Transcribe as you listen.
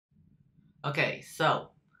Okay, so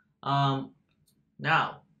um,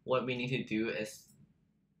 now what we need to do is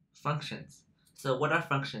functions. So what are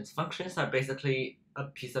functions? Functions are basically a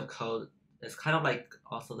piece of code. It's kind of like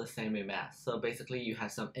also the same in math. So basically you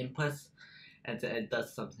have some inputs and then it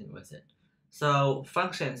does something with it. So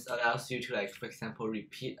functions allows you to, like, for example,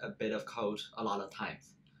 repeat a bit of code a lot of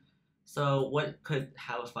times. So what could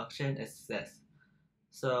have a function is this.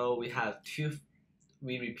 So we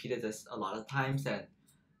repeated this a lot of times, and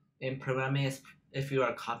in programming, if you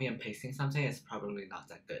are copying and pasting something, it's probably not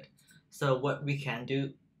that good. So what we can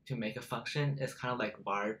do to make a function is kind of like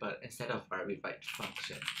var, but instead of var, we write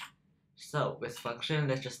function. So with function,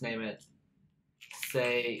 let's just name it,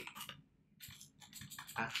 say,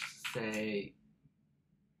 say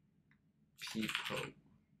people,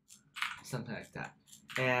 something like that.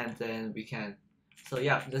 And then we can, so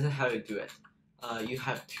yeah, this is how you do it. You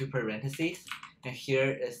have two parentheses, and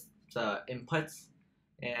here is the inputs,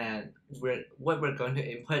 and what we're going to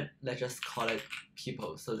input, let's just call it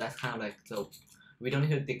people. So that's kind of like, so we don't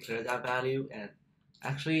need to declare that value, and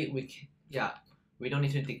actually we don't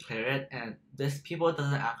need to declare it, and this people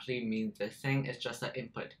doesn't actually mean this thing, it's just an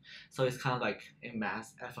input. So it's kind of like in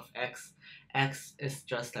math, f of x is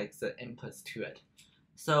just like the inputs to it.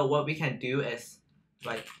 So what we can do is,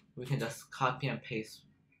 like, we can just copy and paste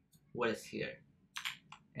what is here,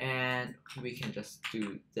 and we can just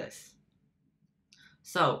do this.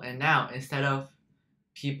 So, and now instead of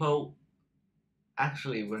people,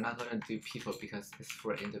 actually we're not going to do people because it's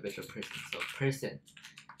for individual person, so person.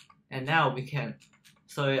 And now we can,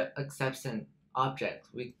 so it accepts an object,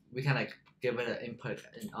 we can like give it an input,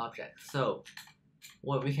 an object. So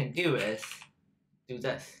what we can do is do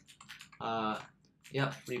this.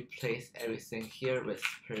 Yep, replace everything here with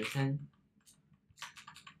person.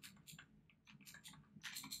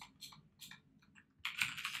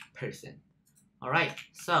 Alright,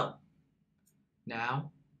 so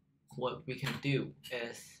now what we can do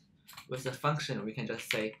is, with the function, we can just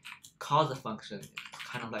say call the function. It's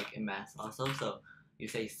kind of like in math also. So you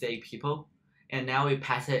say people, and now we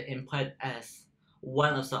pass it input as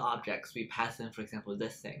one of the objects. We pass in, for example,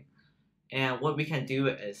 this thing. And what we can do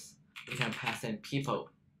is we can pass in people,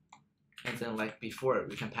 and then like before,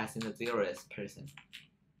 we can pass in the 0 as person.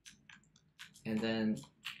 And then,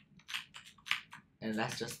 and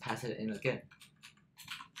let's just pass it in again.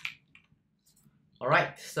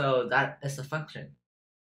 Alright, so that is a function.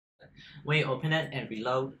 When you open it and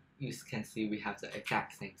reload, you can see we have the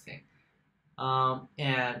exact same thing.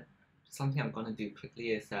 And something I'm going to do quickly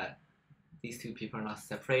is that these two people are not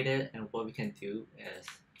separated, and what we can do is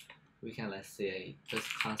we can, let's say, just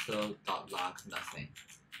console.log nothing.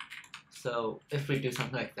 So if we do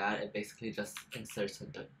something like that, it basically just inserts a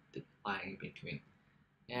line in between,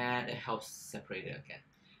 and it helps separate it again.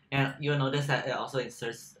 And you'll notice that it also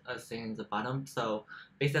inserts a thing in the bottom. So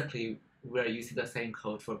basically, we're using the same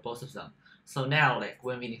code for both of them. So now, like,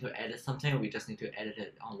 when we need to edit something, we just need to edit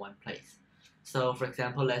it on one place. So for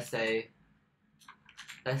example, let's say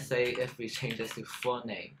if we change this to full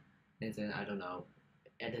name, and then, I don't know,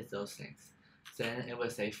 edit those things, then it will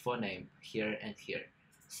say full name here and here.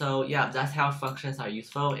 So yeah, that's how functions are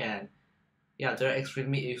useful, and yeah, they're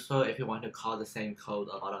extremely useful if you want to call the same code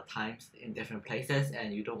a lot of times in different places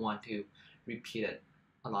and you don't want to repeat it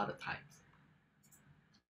a lot of times.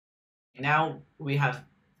 Now we have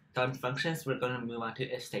done functions, we're going to move on to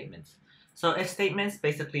if statements. So if statements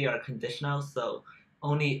basically are conditional, so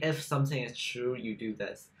only if something is true, you do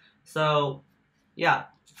this. So yeah,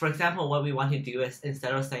 for example, what we want to do is,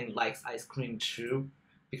 instead of saying likes ice cream true,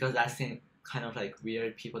 because that seems kind of like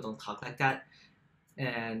weird, people don't talk like that,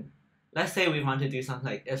 and let's say we want to do something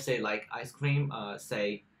like, if they like ice cream,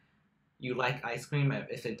 say you like ice cream, and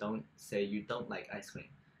if they don't, say you don't like ice cream.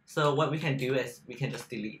 So what we can do is we can just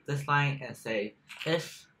delete this line and say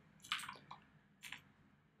if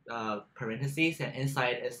parentheses, and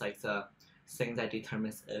inside is like the thing that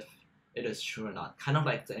determines if it is true or not, kind of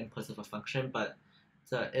like the inputs of a function, but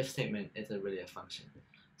the if statement isn't really a function.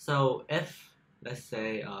 So if, let's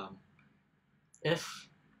say, if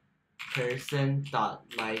person dot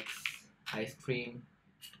likes ice cream,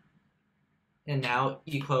 and now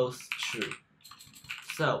equals true.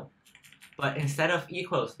 So, but instead of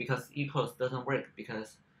equals, because equals doesn't work,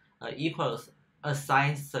 because equals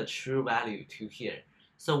assigns the true value to here.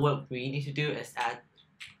 So what we need to do is add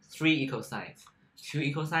 3 equal signs. 2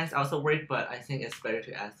 equal signs also work, but I think it's better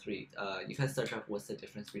to add 3. You can search up what's the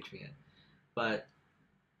difference between it. But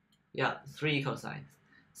yeah, 3 equal signs.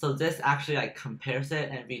 So this actually like compares it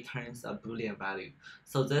and returns a Boolean value.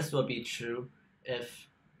 So this will be true if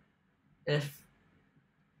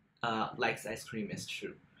likes ice cream is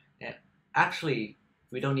true. And actually,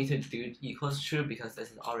 we don't need to do equals true because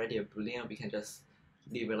this is already a boolean. We can just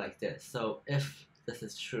leave it like this. So if this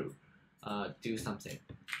is true, do something.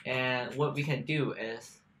 And what we can do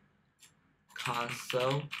is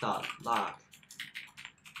console.log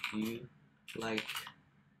you like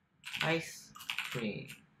ice cream.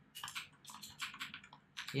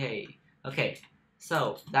 Yay. Okay,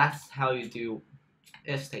 so that's how you do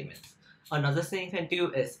if statements. Another thing you can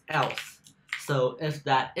do is else. So if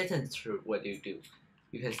that isn't true, what do?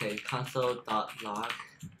 You can say console.log,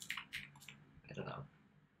 I don't know,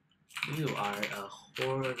 you are a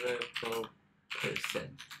horrible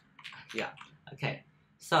person. Yeah, okay.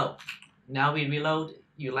 So now we reload,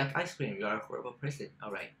 you like ice cream, you are a horrible person.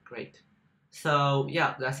 Alright, great. So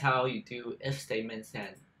yeah, that's how you do if statements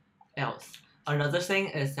and else. Another thing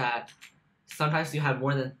is that sometimes you have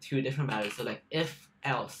more than two different values. So like if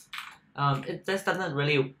else, this doesn't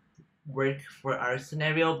really work for our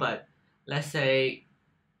scenario, but let's say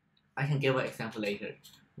I can give an example later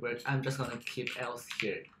where I'm just gonna keep else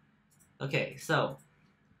here. Okay, so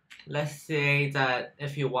let's say that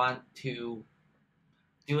if you want to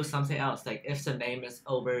do something else, like if the name is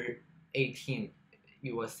over 18,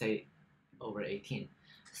 you will say over 18.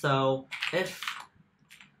 So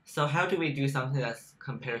how do we do something that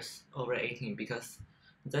compares over 18? Because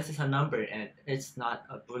this is a number and it's not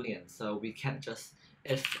a boolean, so we can't just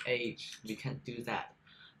if age, we can't do that.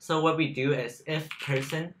 So what we do is if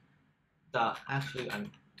person dot, actually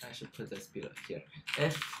I should put this below here,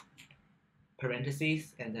 if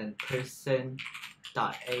parentheses and then person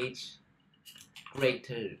dot age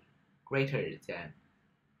greater than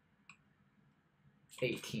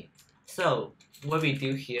 18. So what we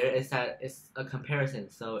do here is that it's a comparison,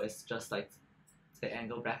 so it's just like the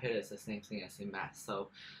angle bracket is the same thing as in math. So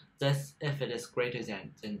this, if it is greater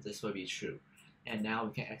than, then this will be true. And now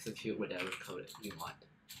we can execute whatever code we want.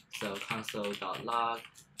 So console.log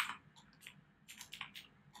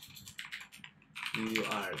you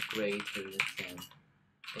are greater than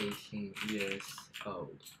 18 years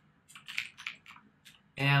old.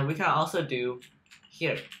 And we can also do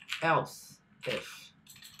here else if.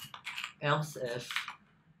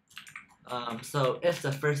 So if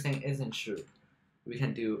the first thing isn't true, we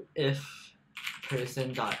can do if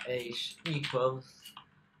person.age equals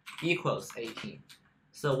 18.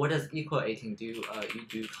 So what does equal 18 do? You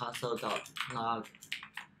do console.log,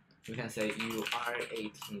 we can say you are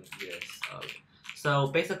 18 years old. So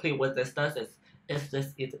basically what this does is if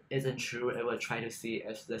this isn't true, it will try to see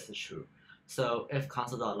if this is true. So if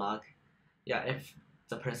console.log, yeah, if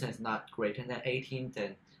the person is not greater than 18,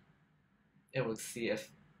 then it will see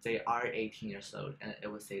if they are 18 years old, and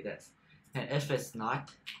it will say this. And if it's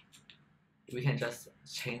not, we can just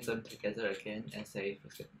change them together again and say,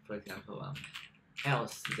 for example,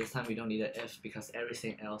 else. This time we don't need an if because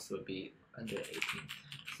everything else will be under 18.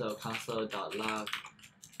 So console.log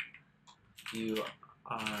you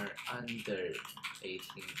are under 18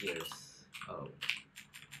 years old.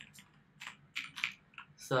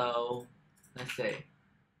 So let's say,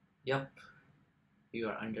 yep, you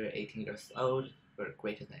are under 18 years old or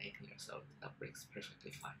greater than 18 years old. That works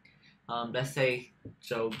perfectly fine. Let's say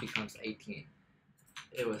Joe becomes 18.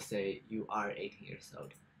 It will say you are 18 years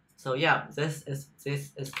old. So yeah, this is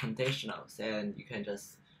conditionals, and you can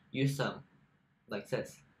just use them like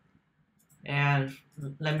this. And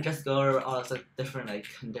let me just go over all the different like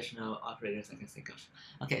conditional operators I can think of.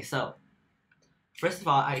 Okay, so first of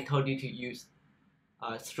all, I told you to use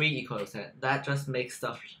 3 equals, and that just makes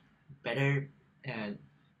stuff better and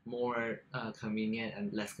more convenient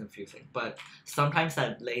and less confusing. But sometimes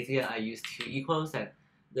I'm lazy and I use 2 equals, and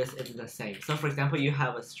this isn't the same. So for example, you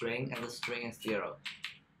have a string and the string is 0.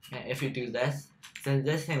 And if you do this, then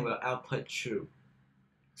this thing will output true.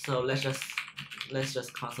 So let's just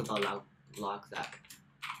console.log that.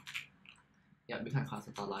 Yeah, we can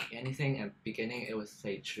console.log anything, and beginning it will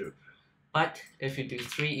say true. But if you do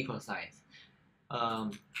 3 equal signs,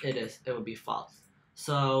 it will be false.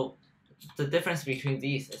 So the difference between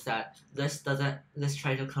these is that this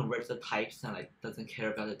tries to convert the types and like doesn't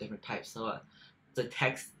care about the different types. So the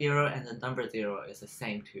text 0 and the number 0 is the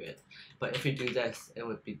same to it. But if you do this, it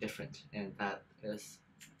would be different, and that is,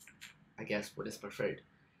 I guess, what is preferred.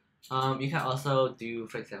 You can also do,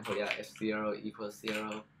 for example, yeah, if 0 equals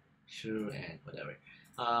 0, true, and whatever.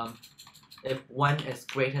 If 1 is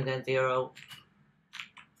greater than 0,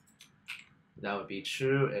 that would be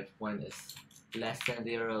true. If 1 is less than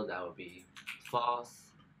 0, that would be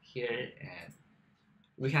false here. And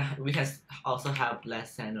we can also have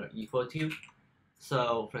less than or equal to.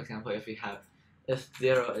 So for example, if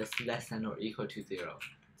 0 is less than or equal to 0,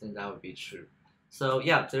 then that would be true. So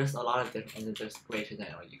yeah, there's a lot of different, and then there's greater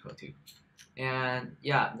than or equal to. And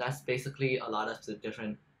yeah, that's basically a lot of the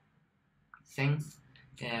different things.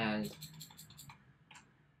 And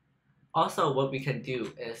also what we can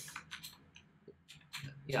do is,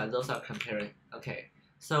 yeah, those are comparing. Okay,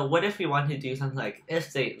 so what if we want to do something like,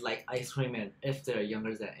 if they like ice cream and if they're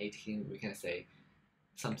younger than 18, we can say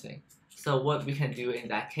something. So what we can do in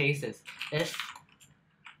that case is, if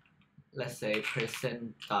let's say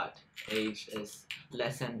person dot age is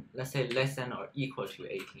less than, let's say less than or equal to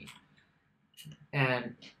 18,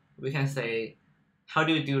 and we can say, how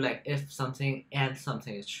do we do, like, if something and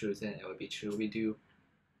something is true, then it would be true. We do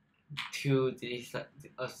two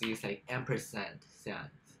of these like ampersand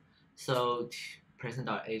signs. So person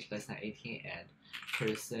dot age less than 18 and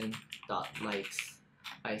person dot likes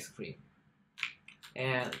ice cream.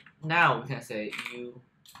 And now we can say you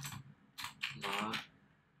log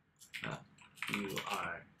you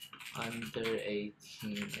are under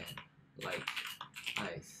 18 and like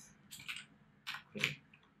ice cream.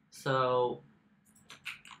 So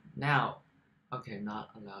now, okay, not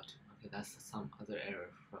allowed to. Okay, that's some other error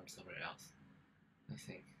from somewhere else, I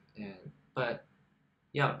think. And but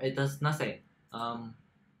yeah, it does nothing.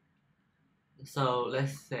 So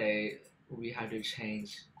let's say we have to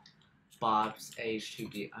change Bob's age to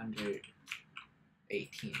be under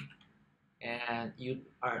 18, and you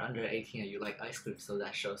are under 18 and you like ice cream, so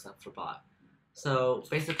that shows up for Bob. So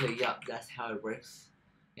basically, yeah, that's how it works.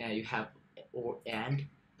 And you have or and,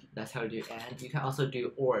 that's how you do and. You can also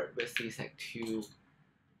do or with these like two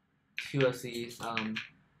of these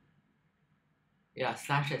yeah,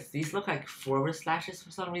 slashes. These look like forward slashes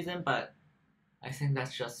for some reason, but I think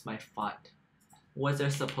that's just my font. What they're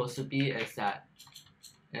supposed to be is that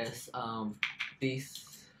is these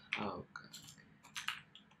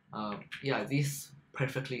yeah, these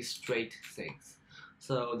perfectly straight things.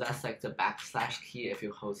 So that's like the backslash key. If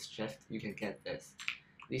you hold shift, you can get this.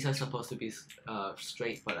 These are supposed to be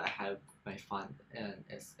straight, but I have my font and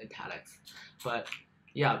it's italics. But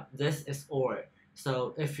yeah, this is or.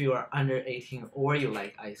 So if you are under 18 or you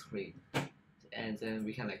like ice cream, and then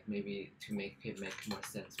we can like maybe to make it make more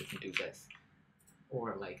sense, we can do this,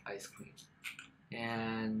 or like ice cream.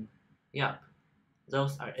 And yeah,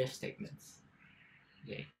 those are if statements.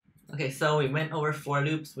 Yay. Okay, so we went over for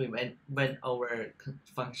loops, we went over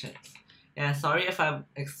functions. And sorry if I'm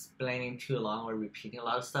explaining too long or repeating a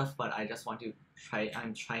lot of stuff, but I just want to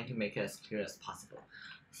I'm trying to make it as clear as possible.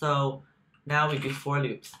 So now we do for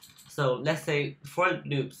loops. So let's say for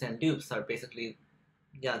loops, and loops are basically,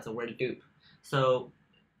 yeah, the word loop. So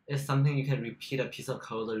it's something you can repeat a piece of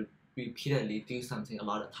code or repeatedly do something a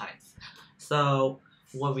lot of times. So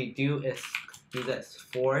what we do is do this: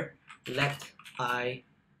 for let I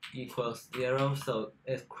equals 0, so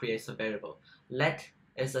it creates a variable. Let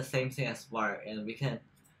is the same thing as var, and we can,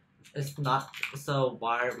 it's not, so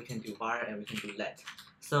var, we can do var and we can do let.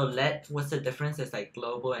 So let, what's the difference? It's like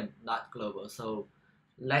global and not global. So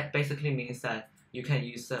let basically means that you can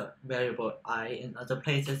use the variable I in other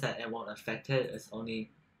places and it won't affect it. It's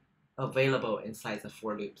only available inside the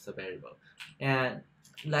for loop, the variable. And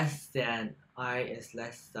less than I is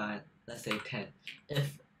less than, let's say 10.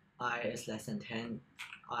 If I is less than 10,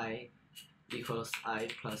 I equals I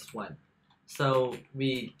plus 1. So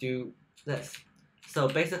we do this. So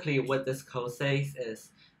basically what this code says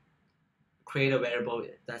is create a variable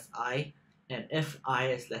that's I, and if I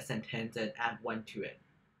is less than 10, then add 1 to it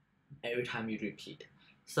every time you repeat.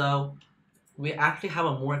 So we actually have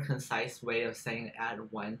a more concise way of saying add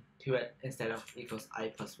 1 to it instead of equals I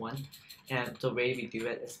plus 1. And the way we do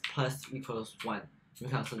it is plus equals 1. We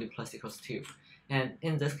can also do plus equals 2. And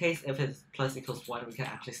in this case, if it's plus equals 1, we can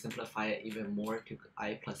actually simplify it even more to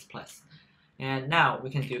I plus plus. And now we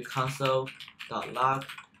can do console.log,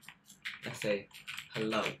 let's say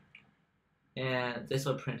hello. And this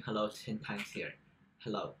will print hello 10 times here.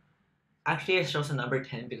 Hello. Actually, it shows the number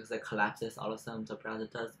 10 because it collapses all of them, the browser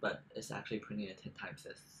does, but it's actually printing it 10 times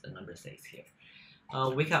as the number says here.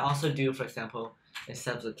 We can also do, for example,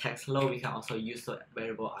 instead of the text hello, we can also use the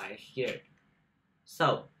variable I here.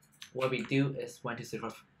 So what we do is 1, 2, 3, 4,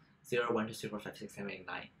 0, 1, 2, 3, 4, 5, 6, 7, 8,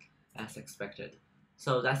 9, as expected.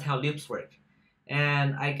 So that's how loops work.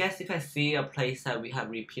 And I guess you can see a place that we have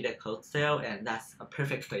repeated code still, and that's a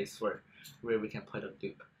perfect place for where we can put a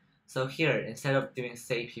loop. So here, instead of doing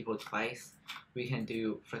say people twice, we can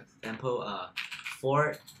do, for example,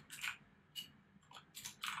 for,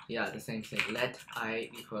 yeah, the same thing, let I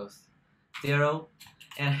equals 0.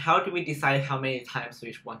 And how do we decide how many times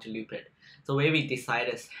we want to loop it? The way we decide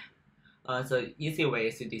is, the easy way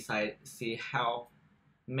is to decide, see how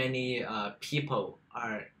many people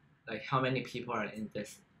are, like how many people are in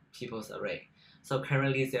this people's array. So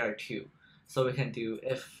currently there are 2. So we can do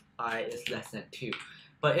if I is less than 2.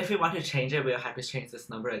 But if we want to change it, we'll have to change this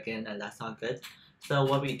number again, and that's not good. So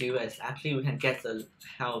what we do is actually we can get the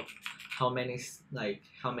how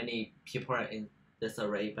many people are in this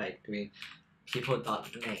array by doing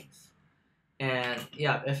people.length. And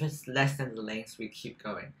yeah, if it's less than the length, we keep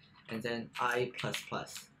going. And then I plus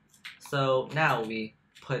plus. So now we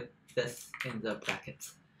put this in the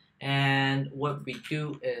brackets. And what we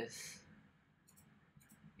do is,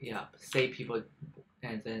 yeah, say people,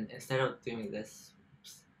 and then instead of doing this,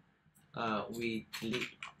 we delete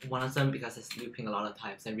one of them because it's looping a lot of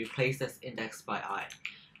times and replace this index by I.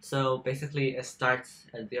 So basically it starts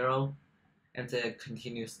at 0 and then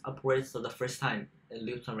continues upwards. So the first time it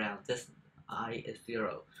loops around, this I is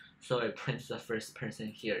 0. So it prints the first person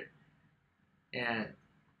here. And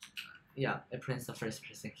yeah, it prints the first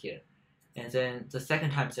person here. And then the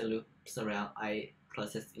second time it loops around, I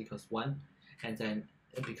plus s equals 1. And then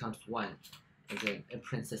it becomes 1. And then it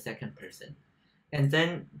prints the second person. And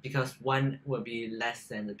then because 1 will be less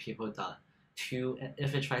than the people dot 2, and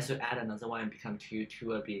if it tries to add another one and become 2,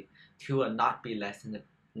 2 will not be less than the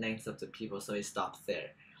length of the people, so it stops there.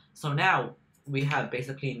 So now we have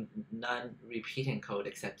basically none repeating code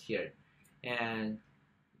except here. And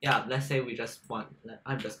yeah, let's say we just want,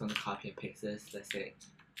 I'm just going to copy and paste this. Let's say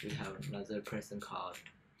we have another person called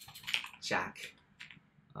Jack.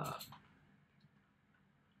 I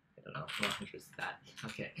don't know, what is that?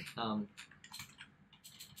 Okay.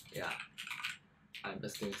 Yeah, I'm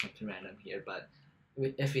just doing something random here, but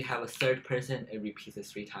if we have a third person, it repeats it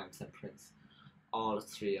 3 times and prints all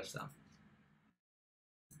 3 of them.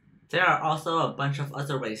 There are also a bunch of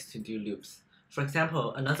other ways to do loops. For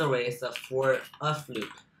example, another way is the for of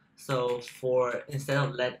loop. So for instead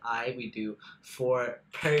of let I, we do for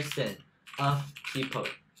person of people.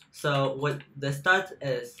 So what this does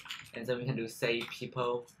is, and then we can do say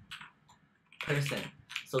people person.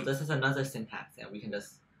 So this is another syntax, and we can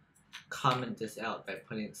just comment this out by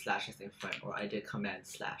putting slashes in front, or I did command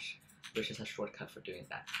slash, which is a shortcut for doing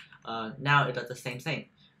that. Now it does the same thing.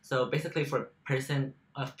 So basically for person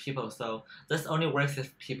of people, so this only works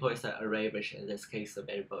if people is an array, which in this case the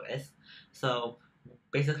variable is. So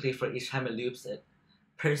basically for each time it loops,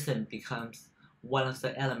 person becomes one of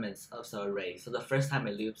the elements of the array. So the first time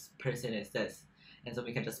it loops, person is this, and so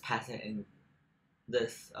we can just pass it in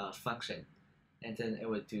this function, and then it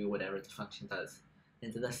will do whatever the function does.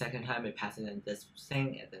 And then the second time it passes in this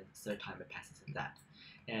thing, and then the third time it passes in that.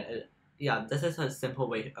 And yeah, this is a simple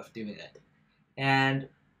way of doing it. And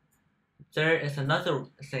there is another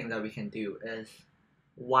thing that we can do is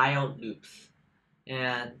while loops.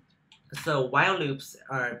 And so while loops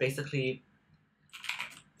are basically,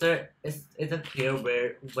 there isn't clear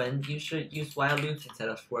when you should use while loops instead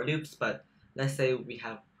of for loops, but let's say we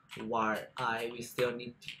have var I, we still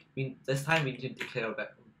need to, this time we need to declare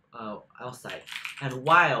outside. And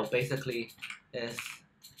while basically is,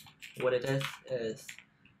 what it is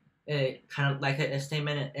it kind of like a if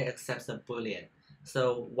statement, it accepts a boolean.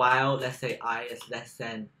 So while let's say I is less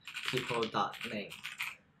than people.length,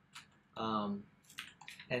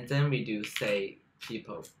 and then we do say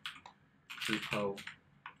people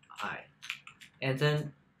I, and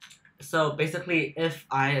then so basically if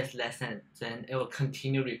I is less than, then it will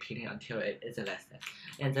continue repeating until it isn't less than.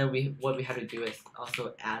 And then what we have to do is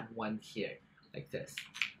also add 1 here, like this.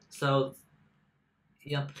 So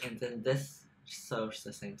yep, and then this serves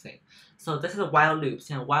the same thing. So this is a while loops.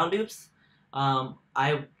 And while loops,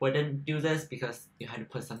 I wouldn't do this because you had to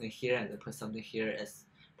put something here and then put something here is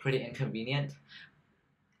pretty inconvenient.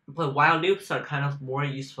 But while loops are kind of more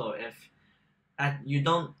useful if you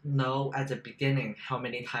don't know at the beginning how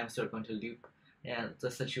many times you're going to loop, and the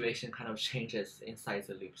situation kind of changes inside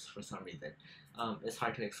the loops for some reason. It's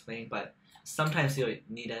hard to explain, but sometimes you'll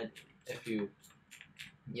need it if you,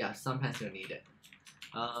 yeah, sometimes you'll need it.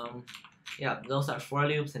 Yeah, those are for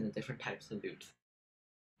loops and the different types of loops.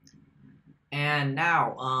 And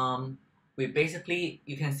now, we basically,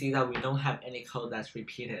 you can see that we don't have any code that's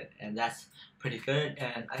repeated, and that's pretty good.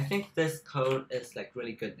 And I think this code is like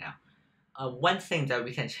really good now. One thing that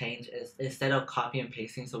we can change is instead of copy and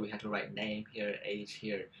pasting, so we have to write name here, age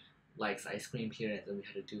here, likes ice cream here, and then we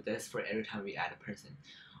have to do this for every time we add a person.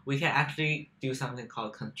 We can actually do something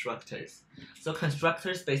called constructors. So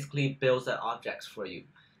constructors basically builds the objects for you.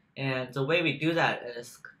 And the way we do that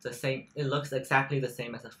is the same, it looks exactly the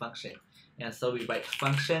same as a function. And so we write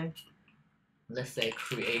function, let's say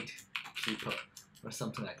create people, or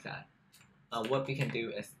something like that. What we can do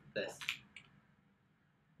is this.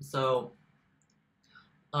 So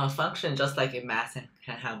a function, just like in math,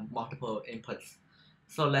 can have multiple inputs.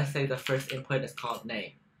 So let's say the first input is called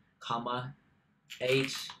name, comma,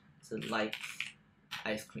 age, so like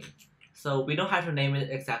ice cream. So we don't have to name it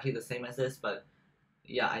exactly the same as this, but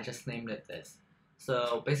yeah, I just named it this.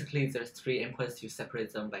 So basically there's 3 inputs, you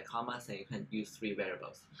separate them by commas, and you can use 3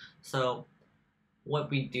 variables. So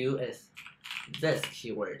what we do is this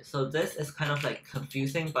keyword. So this is kind of like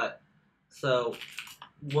confusing, but so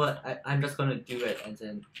what I'm just gonna do it, and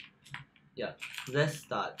then yeah, this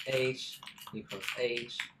dot age equals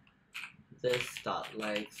age, this dot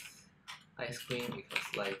likes ice cream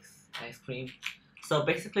equals likes ice cream. So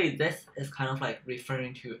basically this is kind of like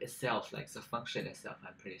referring to itself, like the function itself,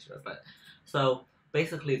 I'm pretty sure. But so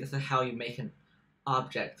basically this is how you make an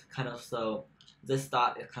object, kind of. So this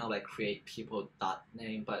dot is kind of like create people dot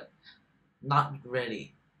name, but not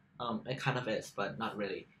really. It kind of is, but not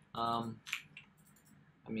really. I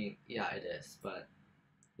mean, yeah, it is, but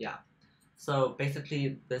yeah. So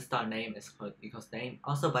basically this dot name is equals name.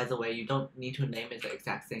 Also, by the way, you don't need to name it the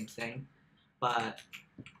exact same thing, but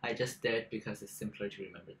I just did because it's simpler to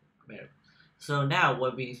remember the variable. So now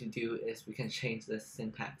what we need to do is we can change the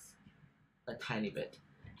syntax a tiny bit.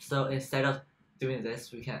 So instead of doing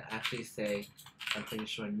this, we can actually say, I'm pretty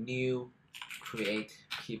sure, new create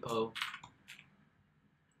people.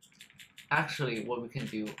 Actually, what we can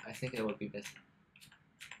do, I think it would be best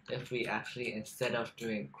if we actually, instead of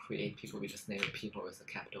doing create people, we just name it people with a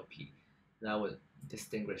capital P. That would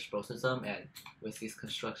distinguish both of them, and with these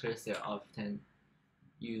constructors, they're often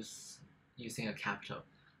using a capital.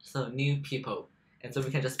 So new people, and so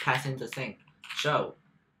we can just pass in the thing. Joe.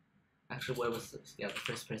 Actually, what was this? Yeah, the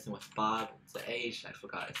first person was Bob. The age, I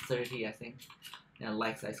forgot, it's 30, I think. And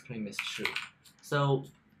likes ice cream is true. So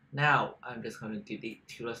now I'm just going to delete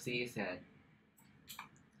 2 of these, and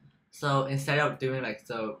so instead of doing like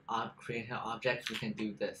the create an object, we can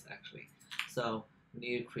do this actually. So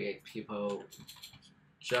new create people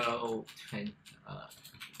Joe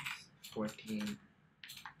 14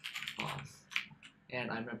 boss, and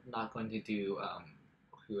I'm not going to do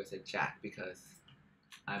who is it, Jack, because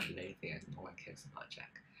I'm lazy and no one cares about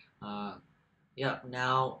Jack. Yeah,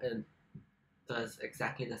 now it does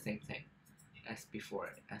exactly the same thing as before,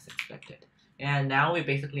 as expected. And now we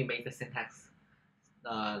basically made the syntax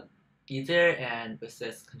easier, and with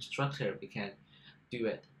this constructor we can do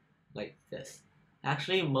it like this.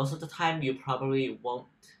 Actually, most of the time you probably won't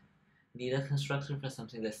need a constructor for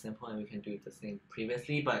something this simple, and we can do the same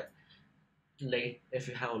previously, but if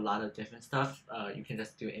you have a lot of different stuff, you can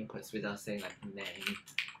just do inputs without saying like name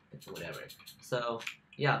or whatever. So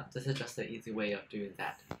yeah, this is just an easy way of doing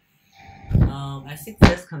that. I think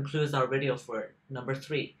this concludes our video for number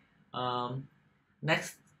 3.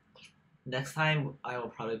 Next time I will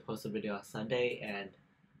probably post a video on Sunday, and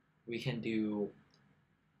we can do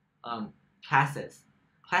classes.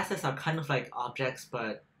 Classes are kind of like objects,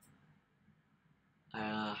 but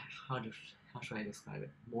how should I describe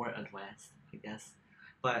it? More advanced, I guess.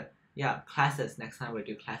 But yeah, classes. Next time we'll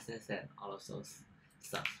do classes and all of those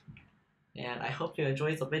stuff. And I hope you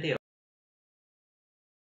enjoyed the video.